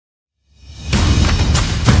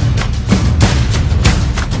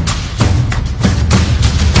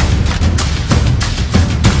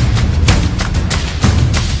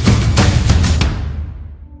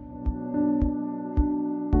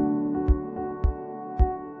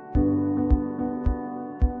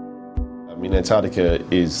mean, Antarctica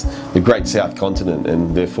is the great south continent,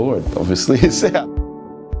 and therefore it obviously is south.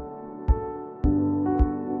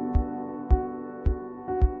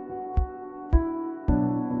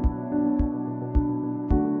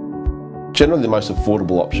 Generally the most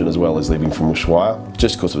affordable option as well is leaving from Ushuaia,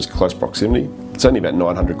 just because of its close proximity. It's only about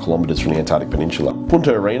 900 kilometres from the Antarctic Peninsula.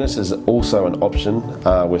 Punta Arenas is also an option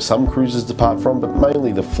where some cruises depart from, but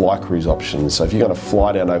mainly the fly cruise option. So if you're going to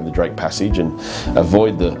fly down over the Drake Passage and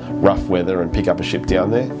avoid the rough weather and pick up a ship down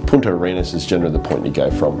there, Punta Arenas is generally the point you go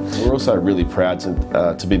from. We're also really proud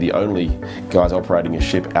to be the only guys operating a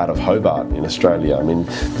ship out of Hobart in Australia. I mean,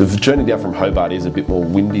 the journey down from Hobart is a bit more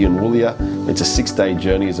windy and woollier. It's a 6-day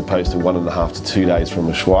journey as opposed to 1.5 to 2 days from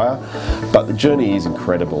Ushuaia, but the journey is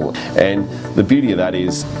incredible, and the beauty of that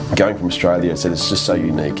is going from Australia, it's just so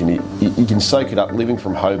unique, and you can soak it up living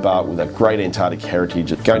from Hobart with that great Antarctic heritage,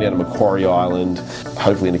 going down to Macquarie Island,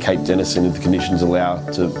 hopefully into Cape Denison if the conditions allow,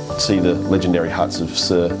 to see the legendary huts of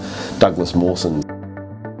Sir Douglas Mawson.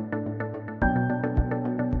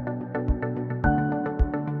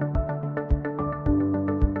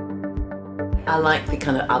 I like the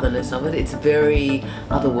kind of otherness of it. It's very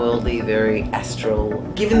otherworldly, very astral.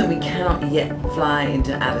 Given that we cannot yet fly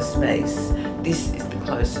into outer space, this is the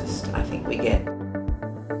closest I think we get.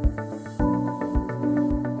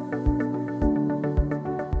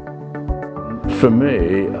 For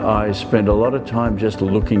me, I spend a lot of time just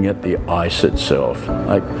looking at the ice itself.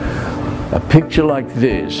 Like, a picture like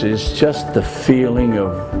this is just the feeling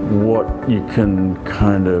of what you can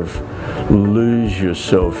kind of lose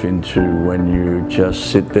yourself into when you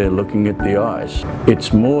just sit there looking at the ice.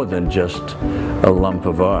 It's more than just a lump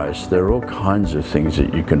of ice. There are all kinds of things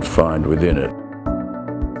that you can find within it.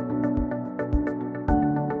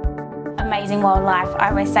 Amazing wildlife. I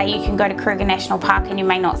always say you can go to Kruger National Park and you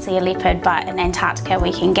may not see a leopard, but in Antarctica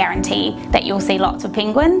we can guarantee that you'll see lots of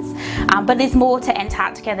penguins. But there's more to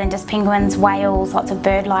Antarctica than just penguins, whales, lots of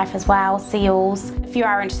bird life as well, seals. If you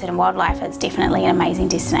are interested in wildlife, it's definitely an amazing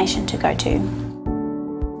destination to go to.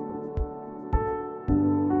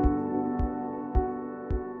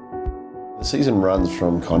 The season runs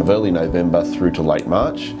from kind of early November through to late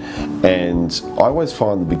March, and I always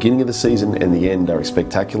find the beginning of the season and the end are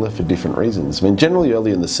spectacular for different reasons. I mean, generally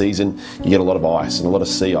early in the season you get a lot of ice and a lot of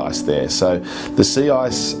sea ice there, so the sea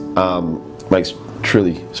ice makes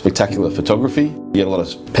truly spectacular photography. You get a lot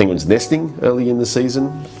of penguins nesting early in the season,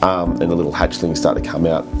 and the little hatchlings start to come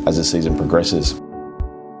out as the season progresses.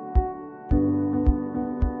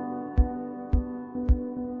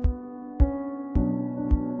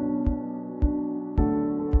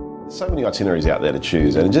 So many itineraries out there to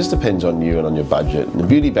choose, and it just depends on you and on your budget. And the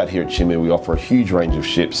beauty about here at Chimu, we offer a huge range of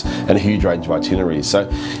ships and a huge range of itineraries. So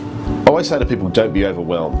I always say to people, don't be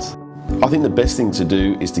overwhelmed. I think the best thing to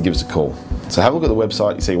do is to give us a call. So have a look at the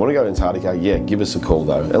website, you say you want to go to Antarctica, yeah, give us a call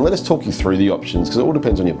though, and let us talk you through the options, because it all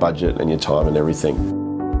depends on your budget and your time and everything.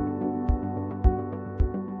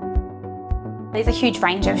 There's a huge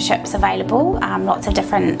range of ships available, lots of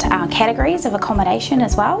different categories of accommodation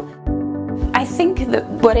as well. I think that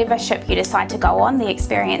whatever ship you decide to go on, the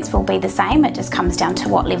experience will be the same. It just comes down to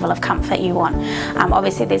what level of comfort you want.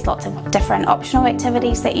 Obviously there's lots of different optional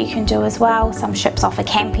activities that you can do as well. Some ships offer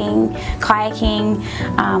camping, kayaking,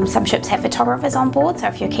 some ships have photographers on board, so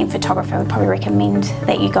if you're a keen photographer I would probably recommend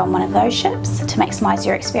that you go on one of those ships to maximise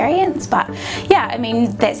your experience. But yeah, I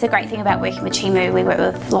mean, that's the great thing about working with Chimu. We work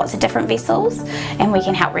with lots of different vessels and we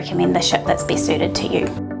can help recommend the ship that's best suited to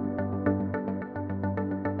you.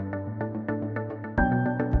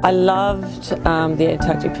 I loved the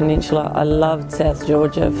Antarctic Peninsula. I loved South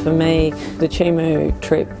Georgia. For me, the Chimu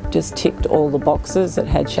trip just ticked all the boxes. It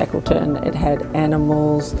had Shackleton, it had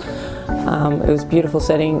animals, it was a beautiful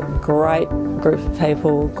setting, great group of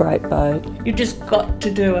people, great boat. You just got to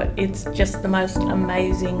do it. It's just the most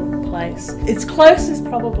amazing place. It's closest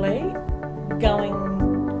probably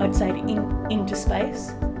going, I'd say, into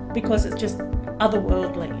space, because it's just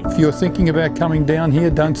otherworldly. If you're thinking about coming down here,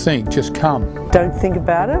 don't think, just come. Don't think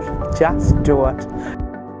about it, just do it.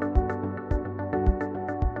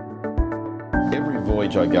 Every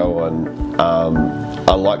voyage I go on,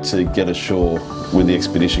 I like to get ashore with the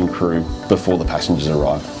expedition crew before the passengers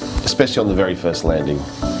arrive, especially on the very first landing.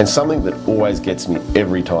 And something that always gets me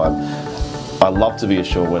every time, I love to be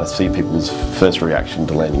ashore when I see people's first reaction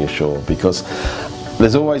to landing ashore, because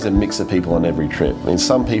there's always a mix of people on every trip. I mean,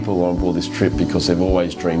 some people are on board this trip because they've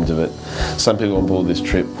always dreamed of it. Some people are on board this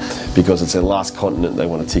trip because it's their last continent they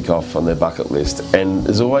want to tick off on their bucket list. And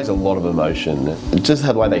there's always a lot of emotion. Just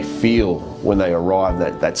the way they feel when they arrive,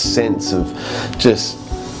 that sense of just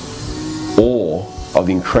awe of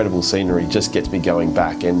the incredible scenery just gets me going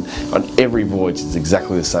back, and on every voyage it's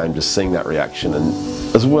exactly the same, just seeing that reaction, and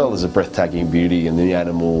as well as the breathtaking beauty and the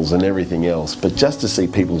animals and everything else, but just to see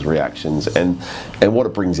people's reactions and what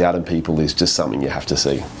it brings out in people is just something you have to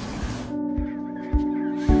see.